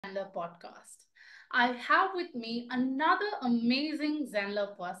Zenler podcast. I have with me another amazing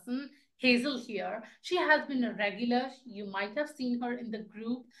Zenler person, Hazel here. She has been a regular. You might have seen her in the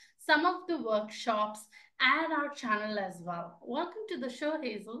group, some of the workshops, and our channel as well. Welcome to the show,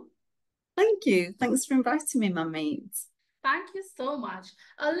 Hazel. Thank you. Thanks for inviting me, my mates. Thank you so much.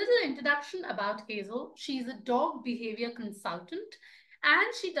 A little introduction about Hazel. She's a dog behavior consultant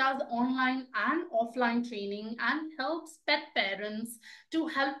and she does online and offline training and helps pet parents to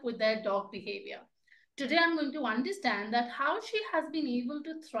help with their dog behavior. Today, I'm going to understand that how she has been able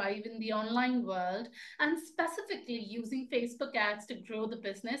to thrive in the online world and specifically using Facebook ads to grow the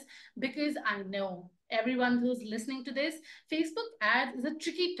business because I know everyone who's listening to this, Facebook ads is a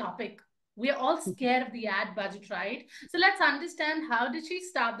tricky topic. We're all scared of the ad budget, right? So let's understand how did she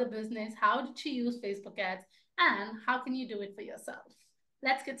start the business? How did she use Facebook ads? And how can you do it for yourself?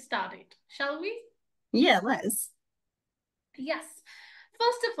 Let's get started, shall we? Yeah, let's. Yes.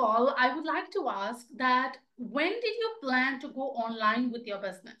 First of all, I would like to ask that when did you plan to go online with your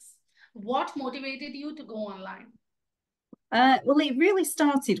business? What motivated you to go online? Well, it really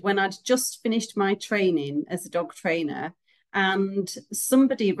started when I'd just finished my training as a dog trainer, and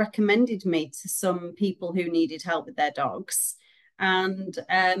somebody recommended me to some people who needed help with their dogs. And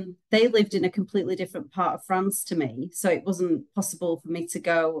they lived in a completely different part of France to me, so it wasn't possible for me to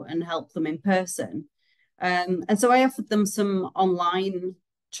go and help them in person. And so I offered them some online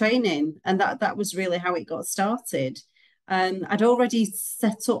training, and that was really how it got started. I'd already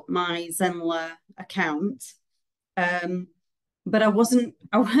set up my Zenler account, um, but I wasn't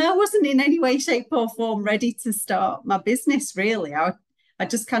in any way, shape, or form ready to start my business. Really, I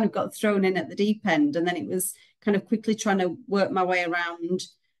just kind of got thrown in at the deep end, and then it was kind of quickly trying to work my way around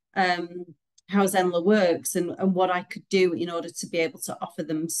um, how Zenler works and what I could do in order to be able to offer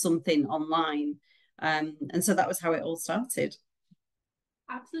them something online. And so that was how it all started.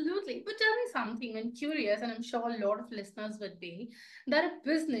 Absolutely. But tell me something, I'm curious, and I'm sure a lot of listeners would be, that a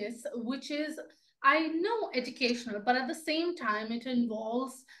business which is, I know, educational, but at the same time, it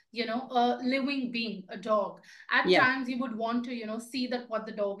involves, a living being, a dog. At Yeah, times, you would want to, see that what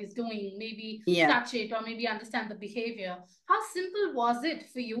the dog is doing, maybe yeah. touch it, or maybe understand the behavior. How simple was it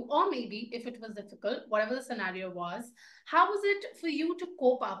for you, or maybe if it was difficult, whatever the scenario was, how was it for you to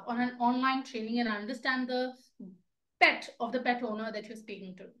cope up on an online training and understand the pet of the pet owner that you're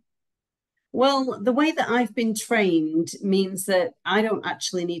speaking to? Well, the way that I've been trained means that I don't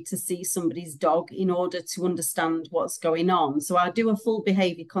actually need to see somebody's dog in order to understand what's going on. So I do a full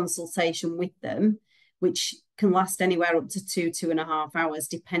behavior consultation with them, which can last anywhere up to 2.5 hours,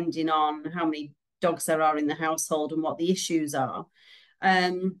 depending on how many dogs there are in the household and what the issues are.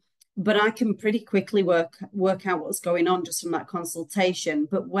 Um, but I can pretty quickly work out what's going on just from that consultation.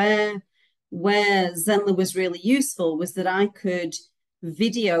 But where Zenler was really useful was that I could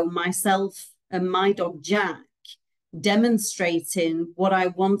video myself and my dog Jack demonstrating what I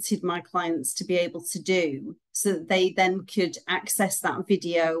wanted my clients to be able to do so that they then could access that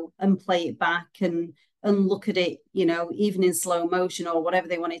video and play it back and look at it, even in slow motion or whatever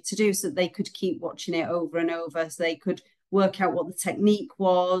they wanted to do, so that they could keep watching it over and over, so they could work out what the technique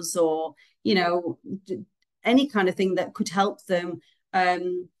was, or you know any kind of thing that could help them.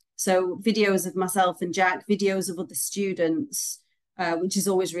 So videos of myself and Jack, videos of other students, which is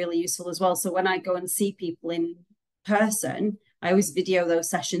always really useful as well. So when I go and see people in person, I always video those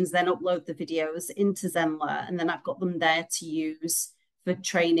sessions, then upload the videos into Zenler, and then I've got them there to use for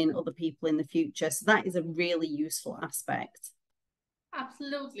training other people in the future. So that is a really useful aspect.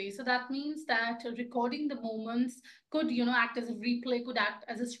 Absolutely. So that means that recording the moments could, act as a replay, could act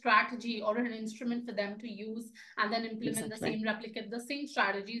as a strategy or an instrument for them to use and then implement the Exactly. same, replicate the same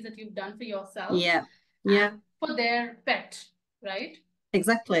strategies that you've done for yourself Yeah. and Yeah. for their pet, right?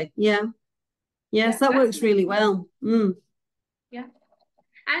 Exactly. Yeah. Yes, Yeah, that that's works really amazing. well. Mm. Yeah.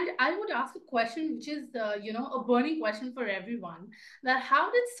 And I would ask a question, which is, a burning question for everyone, that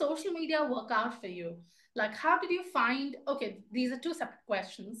how did social media work out for you? Like, how did you find, okay, these are two separate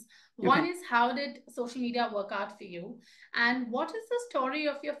questions. One Okay. is, how did social media work out for you? And what is the story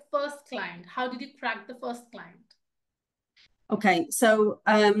of your first client? How did you crack the first client? Okay. So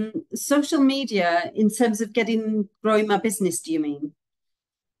social media in terms of growing my business, do you mean?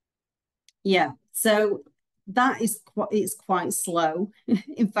 Yeah. So that is quite slow.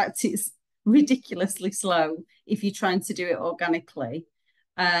 In fact, it's ridiculously slow if you're trying to do it organically.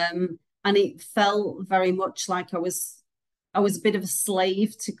 And it felt very much like I was a bit of a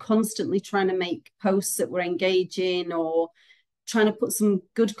slave to constantly trying to make posts that were engaging, or trying to put some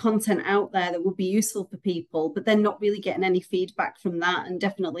good content out there that would be useful for people, but then not really getting any feedback from that, and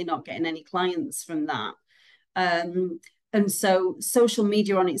definitely not getting any clients from that. Um, and so social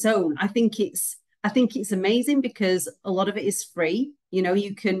media on its own, I think it's amazing because a lot of it is free.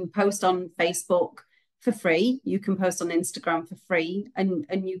 You can post on Facebook for free, you can post on Instagram for free,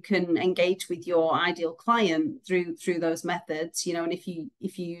 and you can engage with your ideal client through those methods. And if you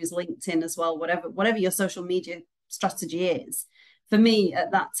use LinkedIn as well, whatever your social media strategy is. For me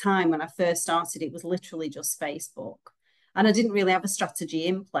at that time when I first started, it was literally just Facebook. And I didn't really have a strategy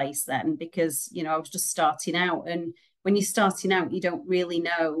in place then because, I was just starting out. And when you're starting out, you don't really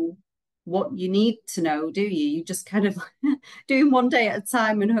know what you need to know, do you? You just kind of doing one day at a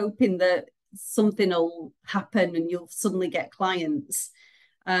time and hoping that something will happen and you'll suddenly get clients.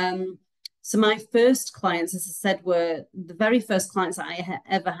 So my first clients, as I said, were the very first clients that I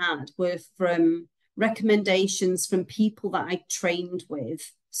ever had were from recommendations from people that I trained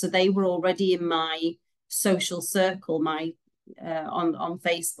with. So they were already in my social circle, my on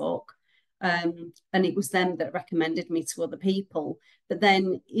Facebook. And it was them that recommended me to other people. But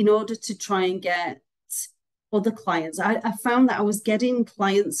then in order to try and get other clients, I found that I was getting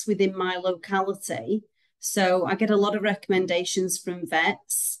clients within my locality. So I get a lot of recommendations from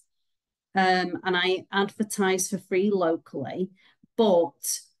vets, and I advertise for free locally,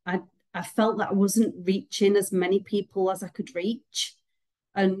 but I felt that I wasn't reaching as many people as I could reach.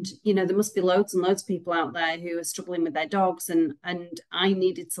 And there must be loads and loads of people out there who are struggling with their dogs, and I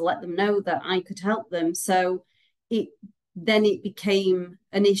needed to let them know that I could help them. So it became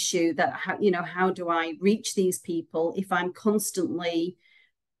an issue that how do I reach these people if I'm constantly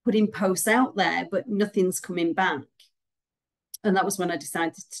putting posts out there but nothing's coming back? And that was when I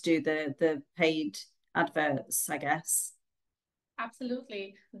decided to do the paid adverts, I guess.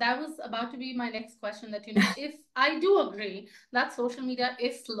 Absolutely. That was about to be my next question that, if I do agree that social media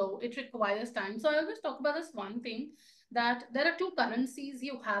is slow, it requires time. So I'll just talk about this one thing, that there are two currencies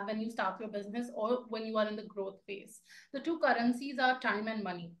you have when you start your business or when you are in the growth phase. The two currencies are time and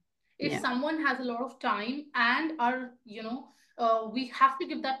money. If Yeah. someone has a lot of time and we have to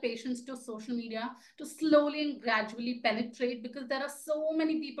give that patience to social media to slowly and gradually penetrate, because there are so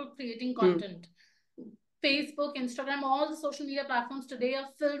many people creating Mm. content. Facebook, Instagram, all the social media platforms today are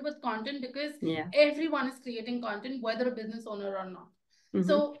filled with content because Yeah. everyone is creating content, whether a business owner or not. Mm-hmm.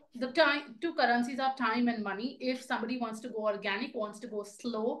 So the two currencies are time and money. If somebody wants to go organic, wants to go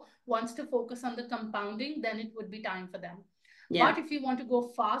slow, wants to focus on the compounding, then it would be time for them. Yeah. But if you want to go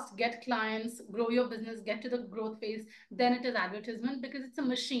fast, get clients, grow your business, get to the growth phase, then it is advertisement, because it's a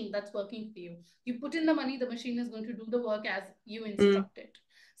machine that's working for you. You put in the money, the machine is going to do the work as you Mm. instruct it.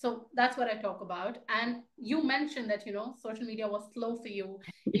 So that's what I talk about. And you mentioned that, social media was slow for you.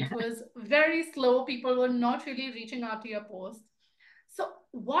 It Yeah. was very slow. People were not really reaching out to your post. So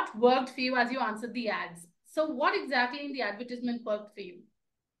what worked for you as you answered the ads? So what exactly in the advertisement worked for you?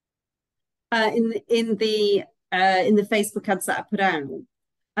 In the Facebook ads that I put out,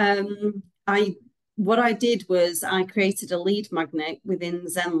 I what I did was I created a lead magnet within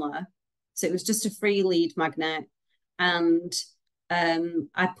Zenler. So it was just a free lead magnet, and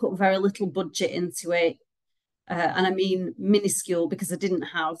I put very little budget into it, and I mean minuscule because I didn't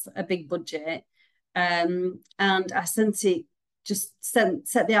have a big budget. And I set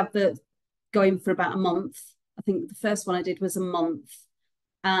the advert going for about a month. I think the first one I did was a month,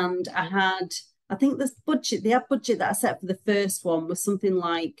 and I think the ad budget that I set for the first one was something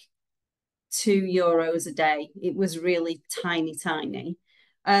like €2 a day. It was really tiny, tiny.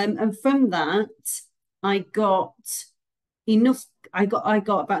 And from that, I got enough. I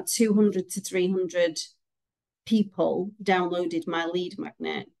got about 200 to 300 people downloaded my lead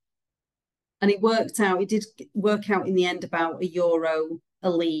magnet, and it worked out. It did work out in the end about €1 a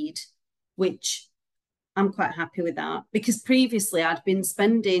lead, which I'm quite happy with that, because previously I'd been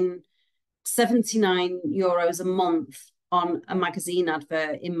spending €79 a month on a magazine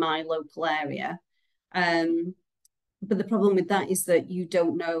advert in my local area. But the problem with that is that you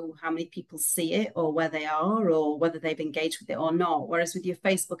don't know how many people see it or where they are or whether they've engaged with it or not. Whereas with your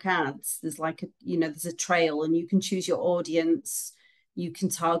Facebook ads, there's a trail, and you can choose your audience, you can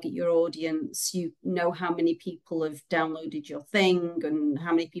target your audience, you know how many people have downloaded your thing and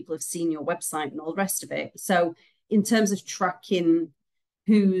how many people have seen your website and all the rest of it. So in terms of tracking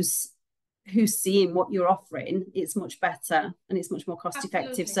who's seeing what you're offering, it's much better and it's much more cost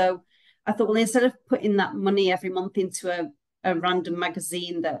effective. Absolutely. So I thought, well, instead of putting that money every month into a random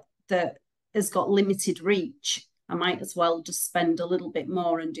magazine that has got limited reach, I might as well just spend a little bit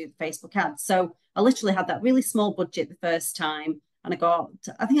more and do the Facebook ads. So I literally had that really small budget the first time, and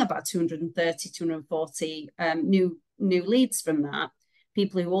I think about 230, 240 new leads from that,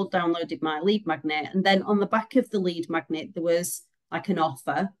 people who all downloaded my lead magnet. And then on the back of the lead magnet, there was like an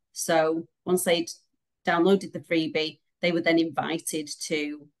offer. So once they'd downloaded the freebie, they were then invited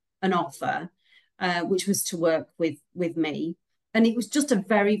to an offer, which was to work with me. And it was just a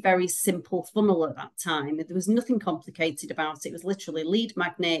very, very simple funnel at that time. There was nothing complicated about it. It was literally lead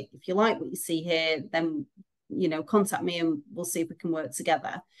magnet. If you like what you see here, then, contact me and we'll see if we can work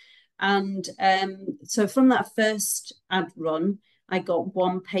together. And so from that first ad run, I got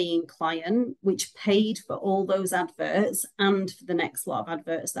one paying client, which paid for all those adverts and for the next lot of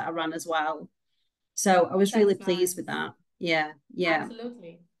adverts that I ran as well. So I was really That's pleased with nice. that. Yeah, yeah.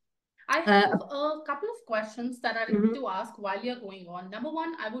 Absolutely. I Uh, have a couple of questions that I need mhm. to ask while you're going on. Number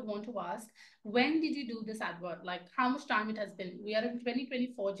one, I would want to ask, when did you do this advert? Like how much time it has been? We are in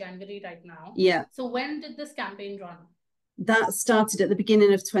 2024 January right now. Yeah, So when did this campaign run? that started at the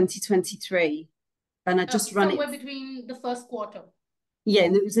beginning of 2023, and I just Okay, ran it. somewhere between the first quarter. Yeah,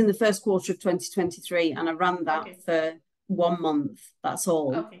 it was in the first quarter of 2023, and I ran that Okay, for 1 month. That's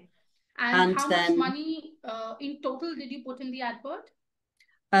all. okay. And And how much then money in total did you put in the advert?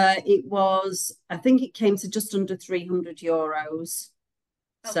 it was, I think it came to just under €300.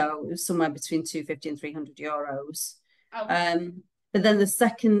 Okay, So it was somewhere between 250 and €300. okay, Um, but then the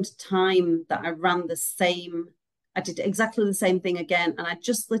second time that I ran the same, I did exactly the same thing again. And I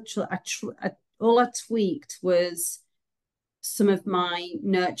just literally, all I tweaked was some of my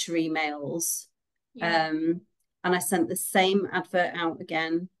nurture emails. yeah, Um, and I sent the same advert out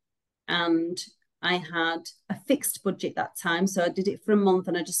again. And I had a fixed budget that time. So I did it for a month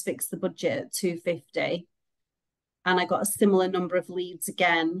and I just fixed the budget at 250. And I got a similar number of leads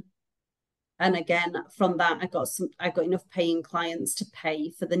again. And again, from that, I got enough paying clients to pay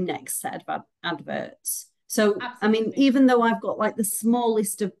for the next set of adverts. So, I mean, absolutely. even though I've got like the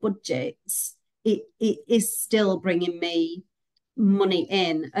smallest of budgets, it is still bringing me money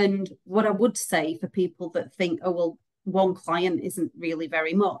in. And what I would say for people that think, oh, well, one client isn't really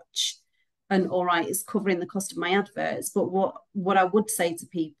very much, and all right, it's covering the cost of my adverts. But what I would say to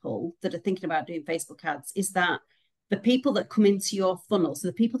people that are thinking about doing Facebook ads is that the people that come into your funnel, so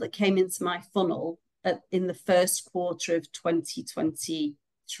the people that came into my funnel in the first quarter of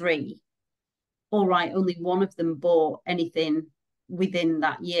 2023, all right, only one of them bought anything within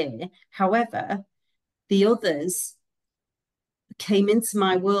that year. However, the others came into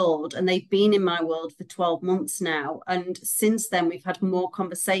my world and they've been in my world for 12 months now. And since then, we've had more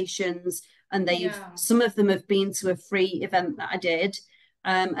conversations, and Yeah, some of them have been to a free event that I did.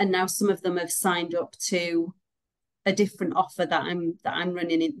 And now some of them have signed up to a different offer that I'm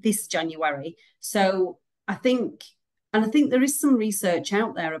running in this January. So I think, and I think there is some research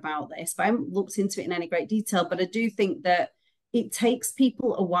out there about this, but I haven't looked into it in any great detail. But I do think that it takes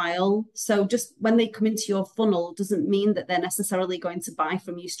people a while. So just when they come into your funnel doesn't mean that they're necessarily going to buy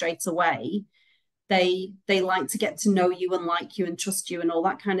from you straight away. They like to get to know you and like you and trust you and all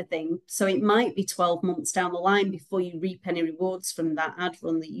that kind of thing. So it might be 12 months down the line before you reap any rewards from that ad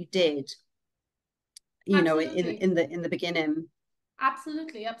run that you did, absolutely. in the beginning.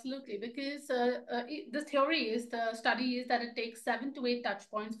 Absolutely, absolutely. Because the theory is, the study is that it takes 7 to 8 touch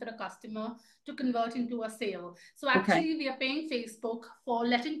points for a customer to convert into a sale. So Okay. actually, we are paying Facebook for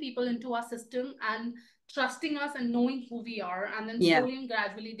letting people into our system and trusting us and knowing who we are, and then Yeah. slowly and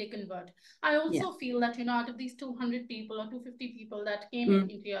gradually they convert. I Yeah. also feel that, out of these 200 people or 250 people that came Mm,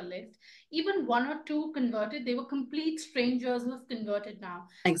 into your list, even one or two converted. They were complete strangers who have converted now.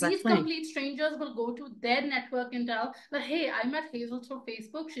 These exactly. complete strangers will go to their network and tell that, hey, I met Hazel through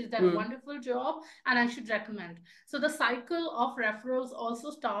Facebook. She's done a Mm, wonderful job and I should recommend. So the cycle of referrals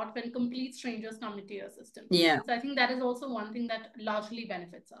also start when complete strangers come into your system. yeah. So I think that is also one thing that largely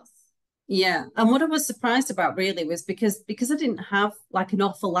benefits us. Yeah. And what I was surprised about really was because I didn't have like an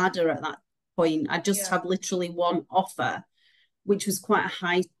offer ladder at that point. I just Yeah. had literally one offer, which was quite a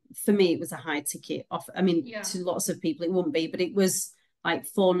high, for me, it was a high ticket offer. I mean, Yeah. to lots of people it wouldn't be, but it was like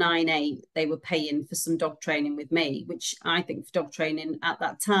 498 they were paying for some dog training with me, which I think for dog training at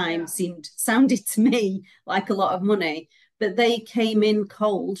that time Yeah. sounded to me like a lot of money. But they came in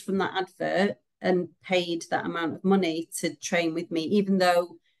cold from that advert and paid that amount of money to train with me, even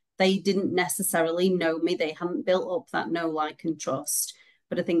though they didn't necessarily know me. They hadn't built up that know, like, and trust.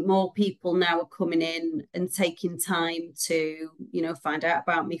 But I think more people now are coming in and taking time to, find out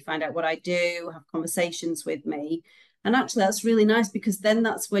about me, find out what I do, have conversations with me. And actually, that's really nice, because then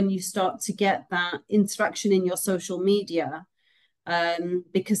that's when you start to get that interaction in your social media.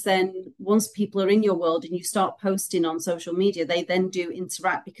 Because then once people are in your world and you start posting on social media, they then do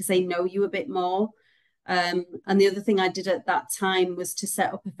interact because they know you a bit more. And the other thing I did at that time was to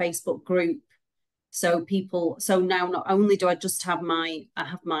set up a Facebook group. So now not only do I just have my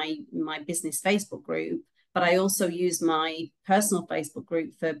business Facebook group, but I also use my personal Facebook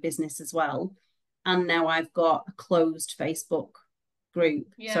group for business as well. and now I've got a closed Facebook group.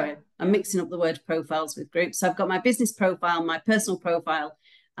 Yeah. Sorry, I'm Yeah. mixing up the word profiles with groups. So I've got my business profile, my personal profile,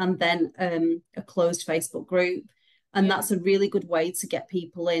 and then a closed Facebook group. And Yeah. that's a really good way to get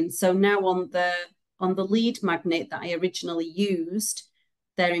people in. So now on the lead magnet that I originally used,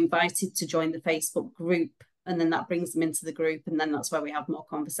 they're invited to join the Facebook group, and then that brings them into the group, and then that's where we have more Yeah.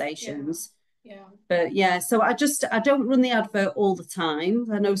 conversations. Yeah. But yeah, so I don't run the advert all the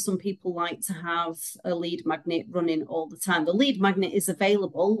time. I know some people like to have a lead magnet running all the time. The lead magnet is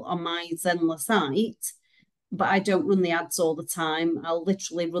available on my Zenler site, but I don't run the ads all the time. I'll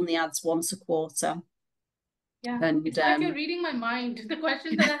literally run the ads once a quarter. Yeah. And It's like you're reading my mind. The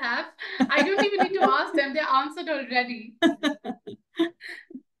questions that I have, I don't even need to ask them. They're answered already.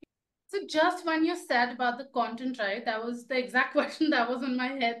 So just when you said about the content, right? That was the exact question that was in my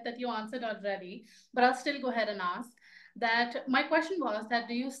head that you answered already. But I'll still go ahead and ask that. My question was that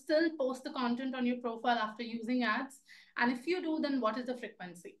do you still post the content on your profile after using ads? And if you do, then what is the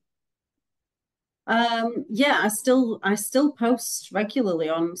frequency? yeah, I still post regularly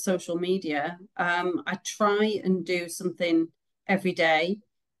on social media. I try and do something every day,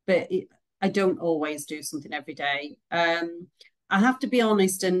 but I don't always do something every day. I have to be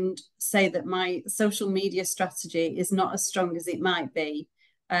honest and say that my social media strategy is not as strong as it might be.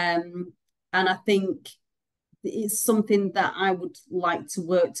 And I think it's something that I would like to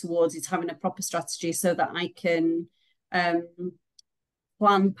work towards, is having a proper strategy so that I can um,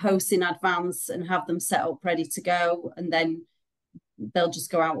 plan posts in advance and have them set up ready to go, and then they'll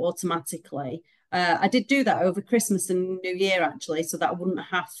just go out automatically. I did do that over Christmas and New Year actually, so that I wouldn't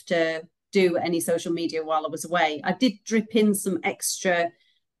have to do any social media while I was away. I did drip in some extra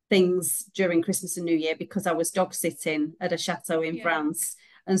things during Christmas and New Year because I was dog sitting at a chateau in Yeah. France.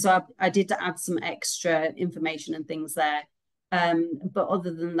 And so I did add some extra information and things there. But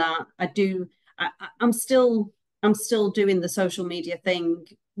other than that, I'm still doing the social media thing,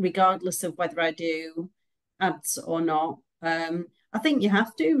 regardless of whether I do ads or not. I think you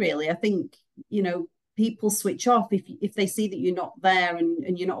have to really. I think, you know, people switch off if they see that you're not there,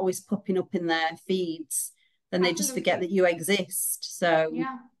 and you're not always popping up in their feeds, then they just forget Absolutely. that you exist. So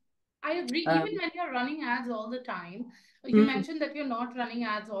Yeah. I agree. Even um, when you're running ads all the time, you mm, mentioned that you're not running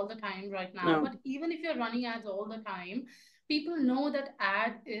ads all the time right now, no, but even if you're running ads all the time, people know that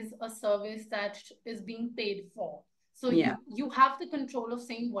ad is a service that is being paid for. So yeah, you have the control of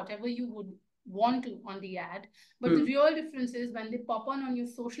saying whatever you would want to on the ad. But the mm, real difference is when they pop on your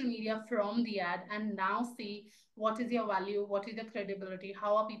social media from the ad and now see what is your value, what is your credibility,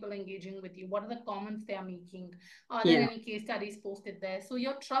 how are people engaging with you, what are the comments they are making, are there yeah, any case studies posted there? So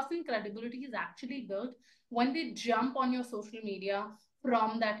your trust and credibility is actually built when they jump on your social media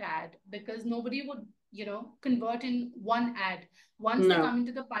from that ad, because nobody would, convert in one ad. Once they no, come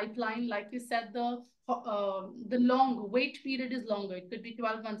into the pipeline, like you said, the long wait period is longer. It could be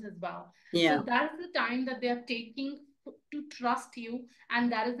 12 months as well. So yeah. that is the time that they are taking to trust you,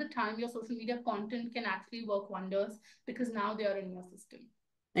 and that is the time your social media content can actually work wonders because now they are in your system.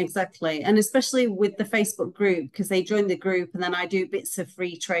 Exactly. And especially with Yeah. the Facebook group, because they join the group and then I do bits of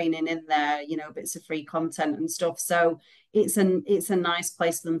free training in there, you know, bits of free content and stuff. So it's a nice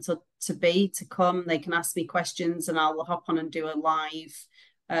place for them to be, to come. They can ask me questions and I'll hop on and do a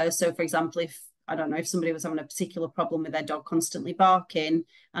live. So for example, if I don't know, if somebody was having a particular problem with their dog constantly barking,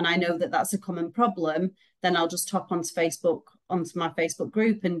 and I know that that's a common problem, then I'll just hop onto my Facebook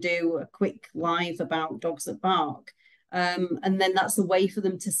group and do a quick live about dogs that bark. And then that's a way for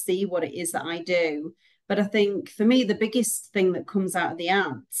them to see what it is that I do. But I think for me, the biggest thing that comes out of the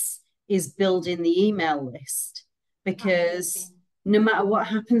ads is building the email list, Absolutely. because no matter what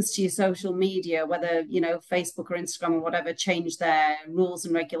happens to your social media, whether, you know, Facebook or Instagram or whatever change their rules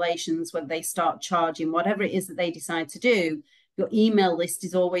and regulations, whether they start charging, whatever it is that they decide to do, your email list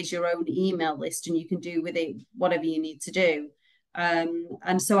is always your own email list, and you can do with it whatever you need to do.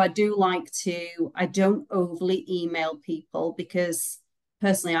 And so I don't overly email people, because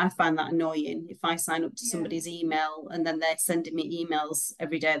personally I find that annoying. If I sign up to Yeah. somebody's email and then they're sending me emails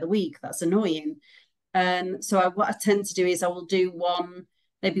every day of the week, that's annoying. So what I tend to do is I will do one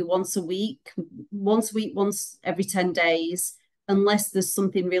maybe once every 10 days, unless there's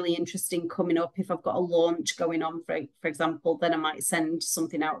something really interesting coming up. If I've got a launch going on, for example, then I might send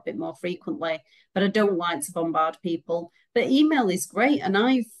something out a bit more frequently. But I don't like to bombard people. But email is great, and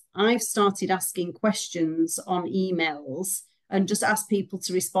I've started asking questions on emails and just ask people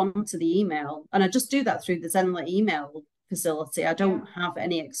to respond to the email. And I just do that through the Zenler email facility. I Yeah. don't have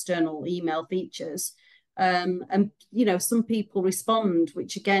any external email features. And you know, some people respond,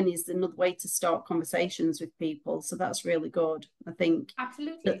 which again is another way to start conversations with people. So that's really good. I think that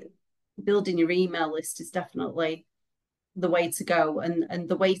Absolutely. building your email list is definitely the way to go. And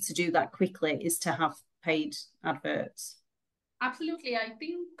the way to do that quickly is to have paid adverts. Absolutely. I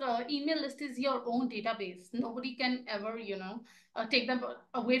think email list is your own database. Nobody can ever, take them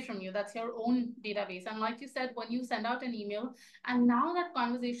away from you. That's your own database. And like you said, when you send out an email, and now that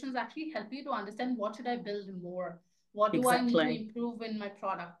conversations actually help you to understand what should I build more? What do I need to Exactly. improve in my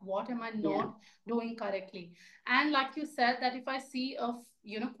product? What am I Yeah. not doing correctly? And like you said, that if I see a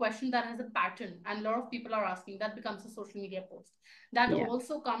question that has a pattern and a lot of people are asking, that becomes a social media post. That Yeah.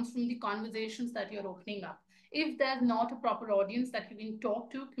 also comes from the conversations that you're opening up. If there's not a proper audience that you can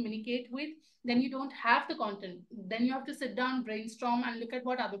talk to, communicate with, then you don't have the content. Then you have to sit down, brainstorm, and look at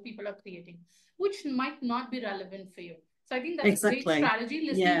what other people are creating, which might not be relevant for you. So I think that's a great Exactly. strategy,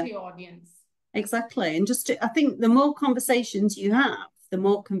 listening Yeah. to your audience. Exactly. And I think the more conversations you have, the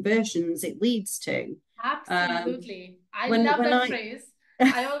more conversions it leads to. Um, Absolutely. I when love when that I phrase.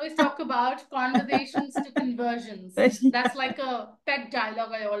 I always talk about conversations to conversions. That's like a pet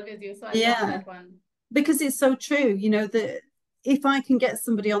dialogue I always use. So I love yeah, that one. because it's so true. That if I can get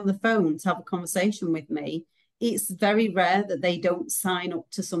somebody on the phone to have a conversation with me, it's very rare that they don't sign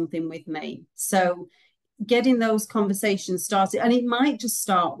up to something with me. So getting those conversations started, and it might just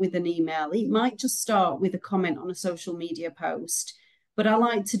start with an email, it might just start with a comment on a social media post, but I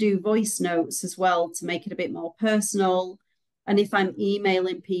like to do voice notes as well to make it a bit more personal. And if I'm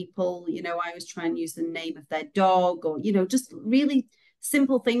emailing people, I always try and use the name of their dog, or just really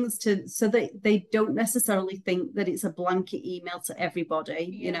simple things to so that they don't necessarily think that it's a blanket email to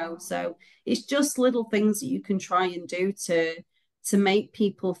everybody. Yeah, So it's just little things that you can try and do to make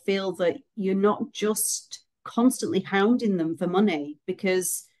people feel that you're not just constantly hounding them for money,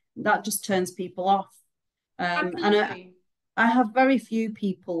 because that just turns people off. And absolutely. I have very few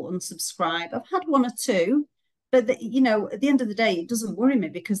people unsubscribe. I've had one or two, but at the end of the day, it doesn't worry me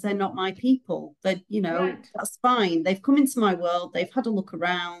because they're not my people. That Right. that's fine. They've come into my world. They've had a look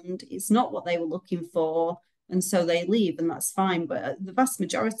around. It's not what they were looking for, and so they leave, and that's fine. But the vast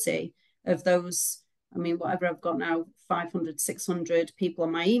majority of those, I mean, whatever I've got now, 500, 600 people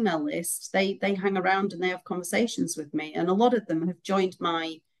on my email list, they hang around and they have conversations with me, and a lot of them have joined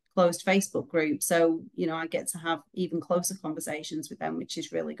my closed Facebook group. So, I get to have even closer conversations with them, which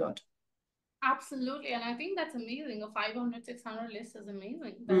is really good. Absolutely. And I think that's amazing. A 500, 600 list is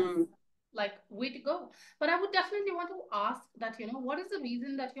amazing. That's Mm. like way to go. But I would definitely want to ask that, what is the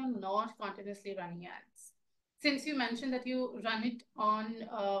reason that you're not continuously running ads? Since you mentioned that you run it on,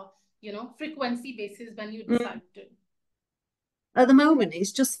 frequency basis when you Mm. decide to. At the moment,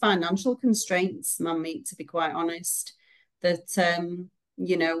 it's just financial constraints, Manmeet, to be quite honest. That,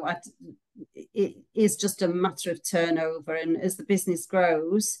 it is just a matter of turnover. And as the business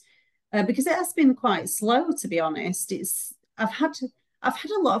grows, because it has been quite slow, to be honest, I've had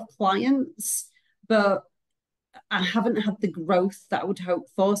a lot of clients, but I haven't had the growth that I would hope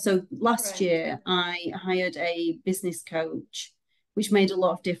for. So last Right. year, I hired a business coach, which made a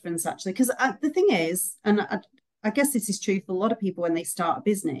lot of difference actually. Because the thing is, and I guess this is true for a lot of people when they start a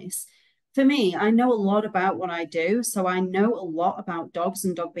business. For me, I know a lot about what I do. So I know a lot about dogs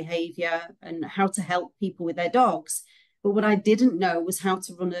and dog behavior and how to help people with their dogs. But what I didn't know was how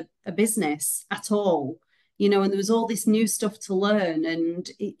to run a business at all. And there was all this new stuff to learn, and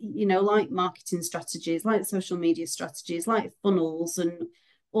like marketing strategies, like social media strategies, like funnels and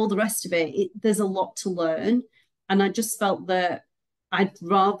all the rest of it. There's a lot to learn, and I just felt that I'd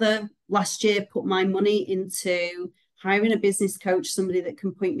rather last year put my money into hiring a business coach, somebody that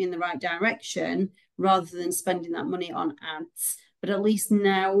can point me in the right direction, rather than spending that money on ads. But at least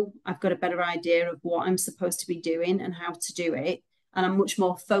now I've got a better idea of what I'm supposed to be doing and how to do it, and I'm much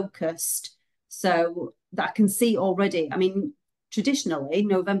more focused, so that I can see already. I mean, traditionally,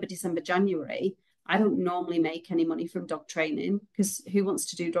 November, December, January, I don't normally make any money from dog training, because who wants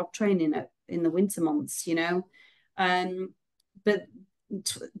to do dog training in the winter months? Um, but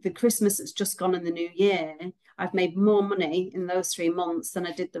the Christmas that's just gone and the New Year, I've made more money in those 3 months than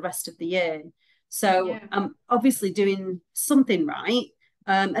I did the rest of the year. So Yeah. I'm obviously doing something right.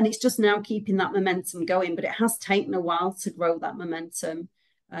 And it's just now keeping that momentum going, but it has taken a while to grow that momentum.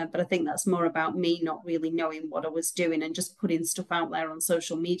 But I think that's more about me not really knowing what I was doing and just putting stuff out there on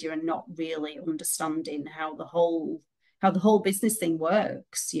social media and not really understanding how the whole business thing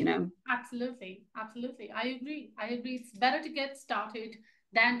works. Absolutely. Absolutely. I agree. I agree. It's better to get started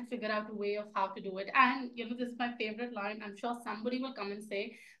than to figure out a way of how to do it. And, this is my favorite line. I'm sure somebody will come and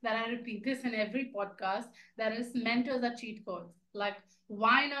say that I repeat this in every podcast. That is, mentors are cheat codes. Like,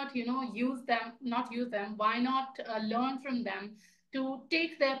 why not, use them, not use them? Why not learn from them? to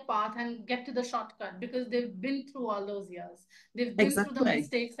take their path and get to the shortcut because they've been through all those years. They've been through the Exactly.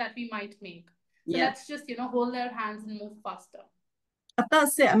 mistakes that we might make. So Yeah. let's just, hold their hands and move faster.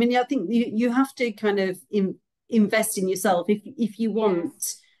 That's it. I mean, I think you have to kind of invest in yourself if you Yes.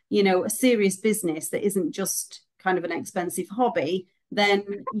 want, a serious business that isn't just kind of an expensive hobby.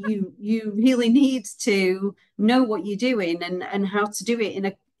 Then you really need to know what you're doing and how to do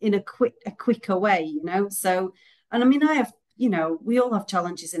it in a quicker way. So, and I mean, I have, we all have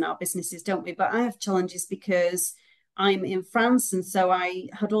challenges in our businesses, don't we? But I have challenges because I'm in France. And so I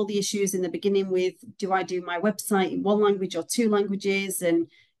had all the issues in the beginning with, do I do my website in one language or two languages? And,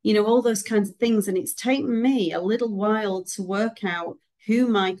 all those kinds of things. And it's taken me a little while to work out who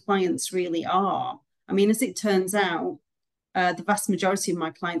my clients really are. I mean, as it turns out, the vast majority of my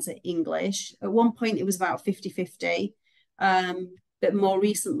clients are English. At one point, it was about 50-50. But more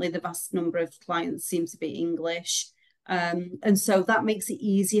recently, the vast number of clients seems to be English. And so that makes it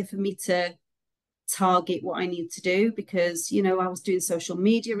easier for me to target what I need to do because, I was doing social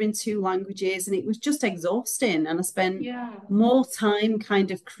media in two languages and it was just exhausting. And I spent Yeah. more time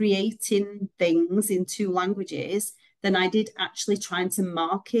kind of creating things in two languages than I did actually trying to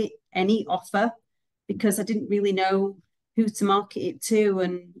market any offer because I didn't really know who to market it to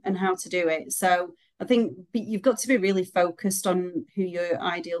and how to do it. So I think you've got to be really focused on who your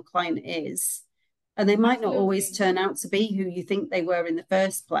ideal client is, and they might not always Absolutely. turn out to be who you think they were in the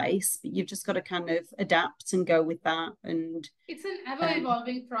first place, but you've just got to kind of adapt and go with that. And It's an ever um,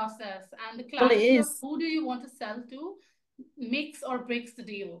 evolving process, and the well, it clarity of is. who do you want to sell to makes or breaks the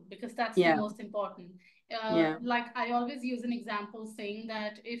deal because that's the Yeah, most important. yeah, Like I always use an example saying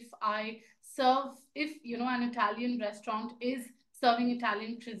that if an Italian restaurant is serving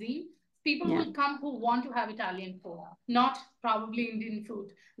Italian cuisine, people yeah, will come who want to have Italian food, not probably Indian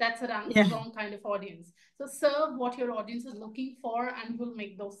food. That's a yeah. wrong kind of audience. So serve what your audience is looking for, and you'll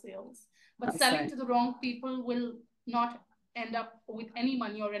make those sales. But That's selling it. to the wrong people will not end up with any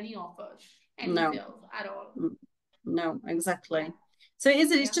money or any offers, any No, sales at all. no, Yeah. exactly. So it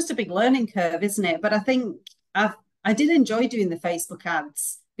is. It's Yeah. just a big learning curve, isn't it? But I think I did enjoy doing the Facebook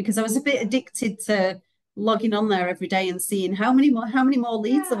ads because I was a bit Yeah. addicted to logging on there every day and seeing how many more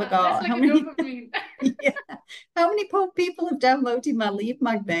leads have I Yeah. That's got? like How a many dopamine. yeah, how many people have downloaded my lead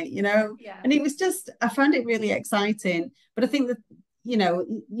magnet, Yeah. and it was just, I found it really exciting. But I think that,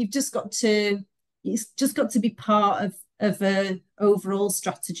 you've just got to, it's just got to be part of a overall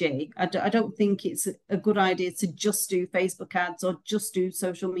strategy. I don't think it's a good idea to just do Facebook ads or just do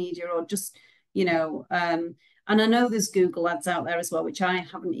social media or just, and I know there's Google ads out there as well, which I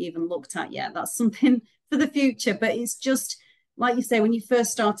haven't even looked at yet. That's something for the future, but it's just, like you say, when you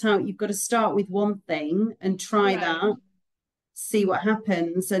first start out, you've got to start with one thing and try Right. that, see what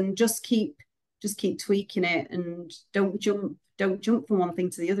happens, and just keep tweaking it, and don't jump from one thing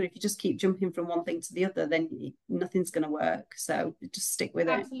to the other. If you just keep jumping from one thing to the other, then nothing's going to work. So just stick with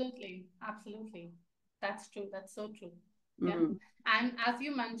it. Absolutely. Absolutely. That's true. That's so true. Yeah. Mm, And as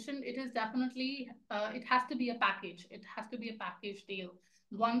you mentioned, it is definitely, it has to be a package. It has to be a package deal.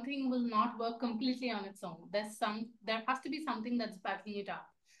 One thing will not work completely on its own. There has to be something that's backing it up.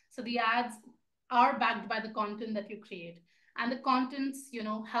 So the ads are backed by the content that you create. And the contents,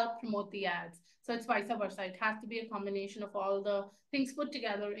 help promote the ads. So it's vice versa. It has to be a combination of all the things put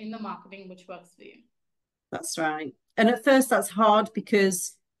together in the marketing which works for you. that's right. And at first, that's hard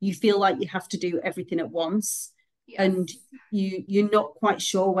because you feel like you have to do everything at once, Yes. and you're not quite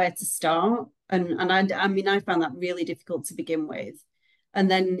sure where to start. And I mean, I found that really difficult to begin with. And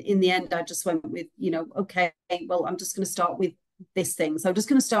then in the end, I just went with, okay, well, I'm just going to start with this thing. So I'm just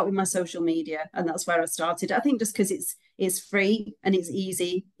going to start with my social media, and that's where I started. I think just because it's free and it's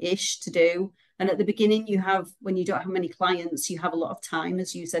easy-ish to do. And at the beginning, when you don't have many clients, you have a lot of time,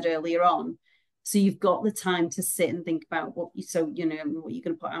 as you said earlier on. So you've got the time to sit and think about what you're going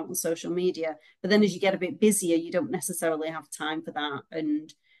to put out on social media. But then as you get a bit busier, you don't necessarily have time for that.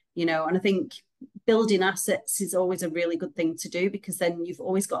 And I think building assets is always a really good thing to do because then you've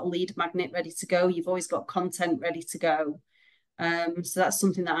always got a lead magnet ready to go. You've always got content ready to go. So that's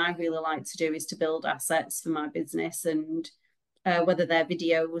something that I really like to do, is to build assets for my business. And whether they're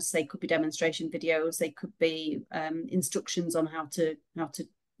videos, they could be demonstration videos, they could be instructions on how to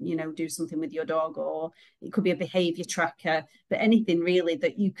do something with your dog, or it could be a behavior tracker. But anything really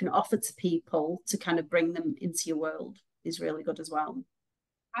that you can offer to people to kind of bring them into your world is really good as well.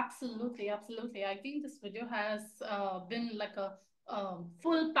 Absolutely, absolutely. I think this video has been like a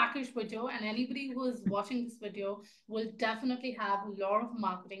full package video, and anybody who is watching this video will definitely have a lot of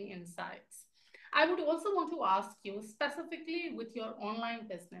marketing insights. I would also want to ask you specifically with your online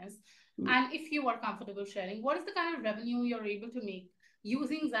business, Mm. and if you are comfortable sharing, what is the kind of revenue you're able to make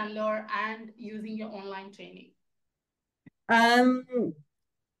using Zenler and using your online training? Um,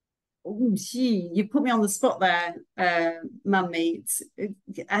 Gee, you put me on the spot there, Mammy.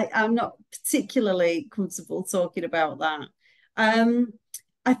 I'm not particularly comfortable talking about that. Um,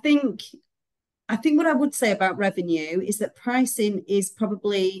 I think I think what I would say about revenue is that pricing is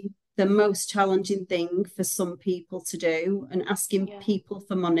probably the most challenging thing for some people to do, and asking Yeah, people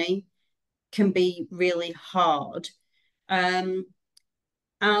for money can be really hard. Um,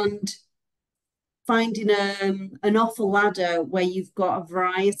 and finding an offer ladder where you've got a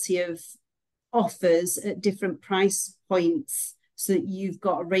variety of offers at different price points so that you've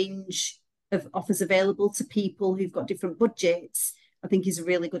got a range of offers available to people who've got different budgets, I think is a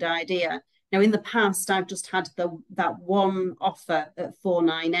really good idea. Now, in the past, I've just had that one offer at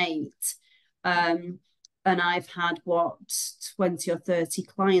 498. Um, and I've had what 20 or 30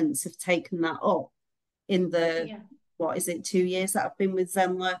 clients have taken that up in the, yeah, what is it, 2 years that I've been with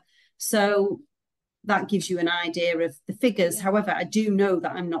Zenler. So that gives you an idea of the figures. yeah, However, I do know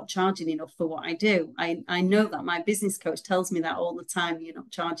that I'm not charging enough for what I do. I know that my business coach tells me that all the time, you're not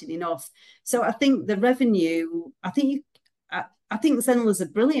charging enough. So I think the revenue, I think Zenler's a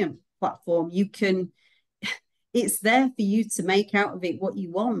brilliant platform. You can, it's there for you to make out of it what you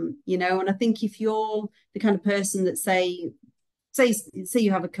want, you know. And I think if you're the kind of person that say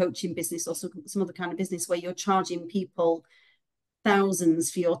you have a coaching business or some other kind of business where you're charging people thousands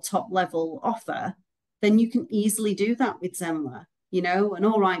for your top level offer, then you can easily do that with Zenler, you know. And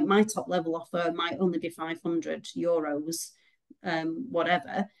all right, my top level offer might only be €500,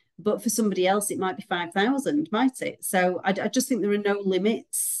 whatever. But for somebody else, it might be 5,000, might it? So I just think there are no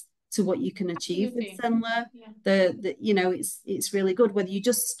limits to what you can achieve with absolutely. Zenler. Yeah, The you know, it's really good whether you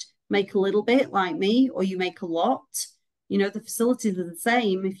just make a little bit like me or you make a lot. You know, the facilities are the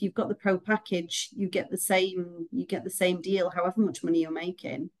same. If you've got the pro package, you get the same deal however much money you're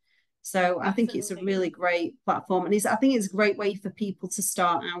making. So I think it's a absolutely. really great platform, and I think it's a great way for people to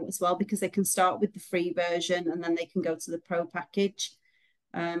start out as well, because they can start with the free version and then they can go to the pro package,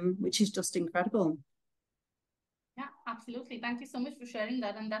 which is just incredible. Yeah, absolutely. Thank you so much for sharing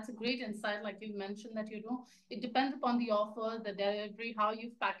that. And that's a great insight. Like you mentioned, that it depends upon the offer, the delivery, how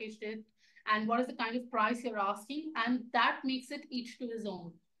you've packaged it, and what is the kind of price you're asking. And that makes it each to his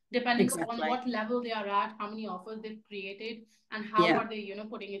own, depending upon Exactly. what level they are at, how many offers they've created, and how Yeah. are they,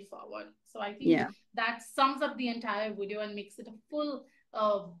 putting it forward. So I think Yeah. that sums up the entire video and makes it a full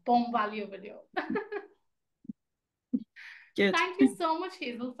bomb value video. Good. Thank you so much,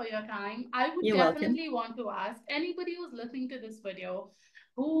 Hazel, for your time. I would You're welcome. definitely want to ask anybody who's listening to this video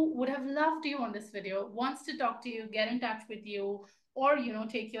who would have loved you on this video, wants to talk to you, get in touch with you, or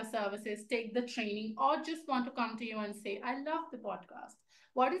take your services, take the training, or just want to come to you and say, I love the podcast.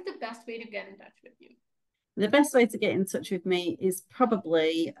 What is the best way to get in touch with you? The best way to get in touch with me is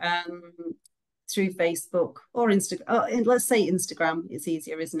probably through Facebook or Instagram. Oh, let's say Instagram. It's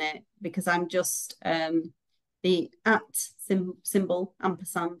easier, isn't it? Because I'm just the at symbol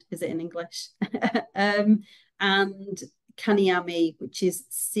ampersand. Is it in English? And Kaniami, which is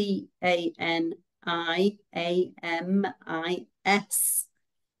CANIAMIS.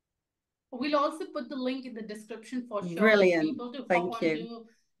 We'll also put the link in the description for sure for Brilliant. people to hop Thank you. onto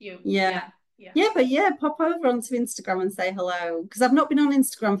you. Yeah. Yeah, yeah. Yeah, but yeah, pop over onto Instagram and say hello. Because I've not been on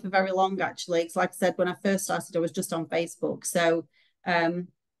Instagram for very long, actually. Because, like I said, when I first started, I was just on Facebook. So, um,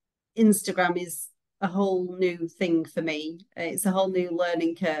 Instagram is a whole new thing for me. It's a whole new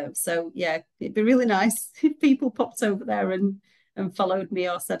learning curve. So, yeah, it'd be really nice if people popped over there and followed me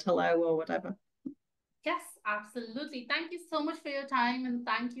or said hello or whatever. Yes, absolutely. Thank you so much for your time, and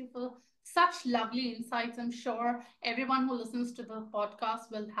thank you for such lovely insights. I'm sure everyone who listens to the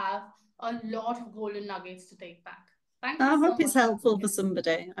podcast will have a lot of golden nuggets to take back. Thank you I so hope it's much once helpful for again.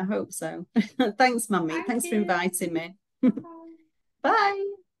 somebody. I hope so. Thanks, Mummy. Thank Thanks for you. inviting me. Bye.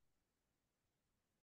 Bye.